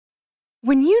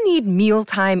When you need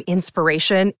mealtime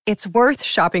inspiration, it's worth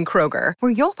shopping Kroger,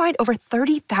 where you'll find over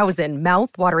 30,000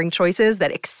 mouth-watering choices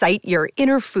that excite your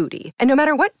inner foodie. And no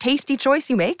matter what tasty choice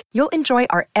you make, you'll enjoy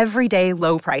our everyday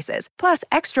low prices, plus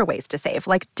extra ways to save,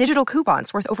 like digital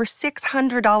coupons worth over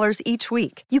 $600 each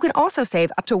week. You can also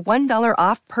save up to $1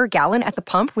 off per gallon at the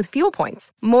pump with fuel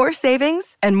points. More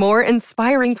savings and more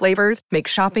inspiring flavors make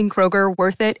shopping Kroger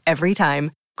worth it every time.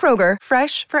 Kroger,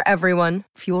 fresh for everyone.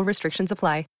 Fuel restrictions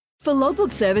apply. For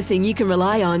logbook servicing you can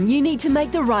rely on, you need to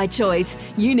make the right choice.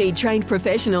 You need trained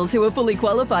professionals who are fully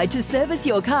qualified to service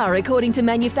your car according to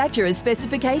manufacturer's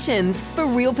specifications. For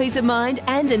real peace of mind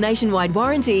and a nationwide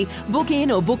warranty, book in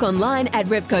or book online at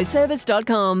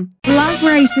repcoservice.com.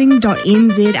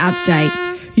 LoveRacing.nz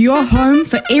update. Your home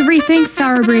for everything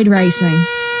thoroughbred racing.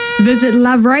 Visit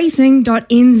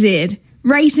loveracing.nz.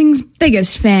 Racing's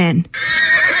biggest fan.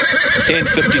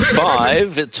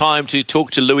 10:55. Time to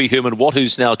talk to Louis Herman-Watt,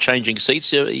 who's now changing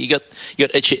seats. You got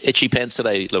itchy pants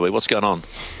today, Louis. What's going on?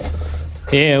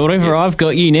 Yeah, whatever I've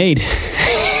got, you need.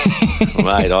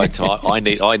 Mate,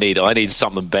 I need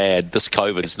something bad. This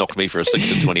COVID has knocked me for a 6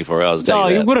 to 24 hours. No,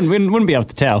 you wouldn't be able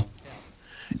to tell.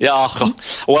 Yeah,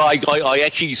 well, I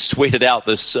actually sweated out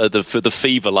for the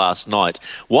fever last night.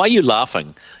 Why are you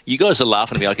laughing? You guys are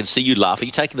laughing at me. I can see you laughing.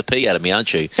 You're taking the pee out of me,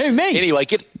 aren't you? Who, me? Anyway,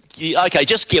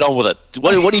 just get on with it.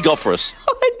 What do you got for us?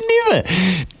 Never.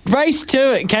 Race 2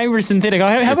 at Cambridge Synthetic.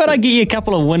 How about I get you a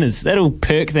couple of winners? That'll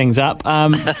perk things up.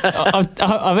 I'm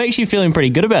actually feeling pretty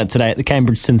good about today at the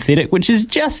Cambridge Synthetic, which is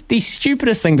just the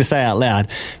stupidest thing to say out loud.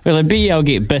 Well, I bet you I'll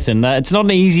get bitten. It's not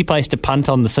an easy place to punt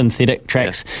on the synthetic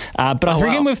tracks. Yeah. But I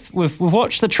reckon we've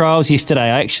watched the trials yesterday.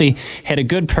 I actually had a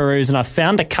good peruse, and I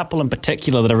found a couple in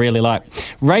particular that I really like.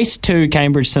 Race 2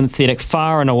 Cambridge Synthetic,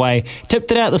 far and away.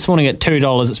 Tipped it out this morning at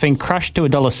 $2. It's been crushed to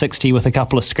 $1.60 with a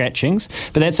couple of scratchings,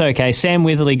 but that's okay. Sam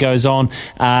Weatherly goes on.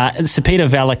 Sapita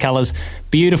Valor colours,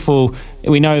 beautiful.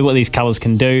 We know what these colours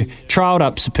can do. Trialled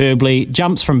up superbly,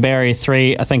 jumps from barrier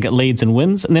 3. I think it leads and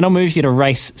wins. And then I'll move you to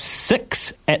race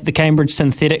 6 at the Cambridge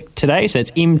Synthetic today. So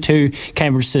it's M2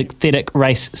 Cambridge Synthetic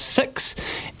race 6.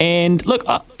 And look,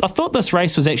 I thought this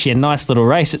race was actually a nice little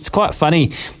race. It's quite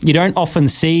funny. You don't often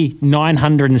see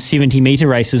 970 metre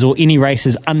races or any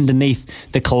races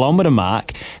underneath the kilometre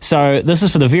mark. So this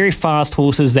is for the very fast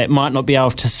horses that might not be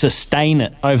able to sustain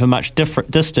it over much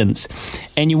different distance.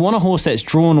 And you want a horse that's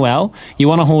drawn well. You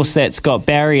want a horse that's got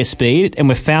barrier speed, and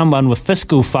we've found one with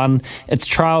Fiscal Fun. It's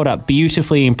trialled up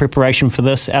beautifully in preparation for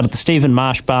this out of the Stephen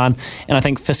Marsh barn, and I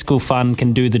think Fiscal Fun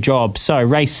can do the job. So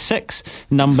race 6,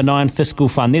 number 9, Fiscal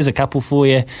Fun. There's a couple for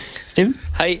you, Stephen.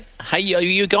 Hey, are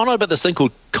you going on about this thing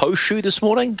called Koshu this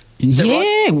morning? Is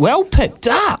right? Well picked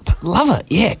up. Love it.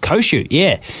 Yeah, Koshu.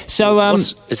 Yeah. So,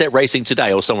 is that racing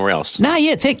today or somewhere else? No,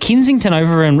 yeah, it's at Kensington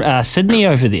over in Sydney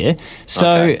over there. So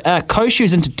okay.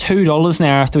 Koshu's into $2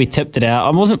 now after we tipped it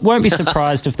out. Won't be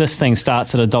surprised if this thing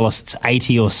starts at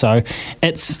 $1.80 or so.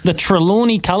 It's the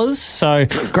Trelawney colours, so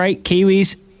great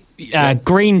Kiwis.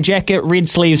 Green jacket, red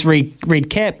sleeves, red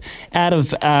cap, out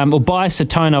of or by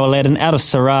Satono Aladdin, out of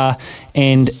Sarah,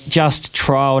 and just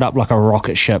trialled up like a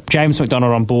rocket ship. James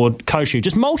McDonald on board, Koshu.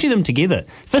 Just multi them together.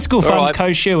 Fiscal Fun, right.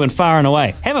 Koshu, and Far and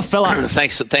Away. Have a fill up.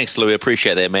 Thanks, Louis.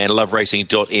 Appreciate that, man.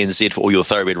 LoveRacing.nz for all your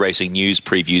thoroughbred racing news,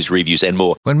 previews, reviews, and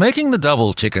more. When making the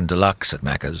double chicken deluxe at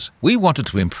Macca's, we wanted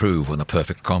to improve on the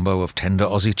perfect combo of tender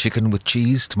Aussie chicken with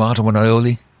cheese, tomato, and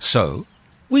aioli. So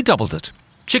we doubled it.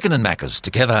 Chicken and Macca's,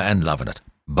 together and loving it.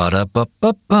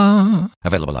 Ba-da-ba-ba-ba.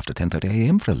 Available after 10:30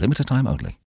 a.m. for a limited time only.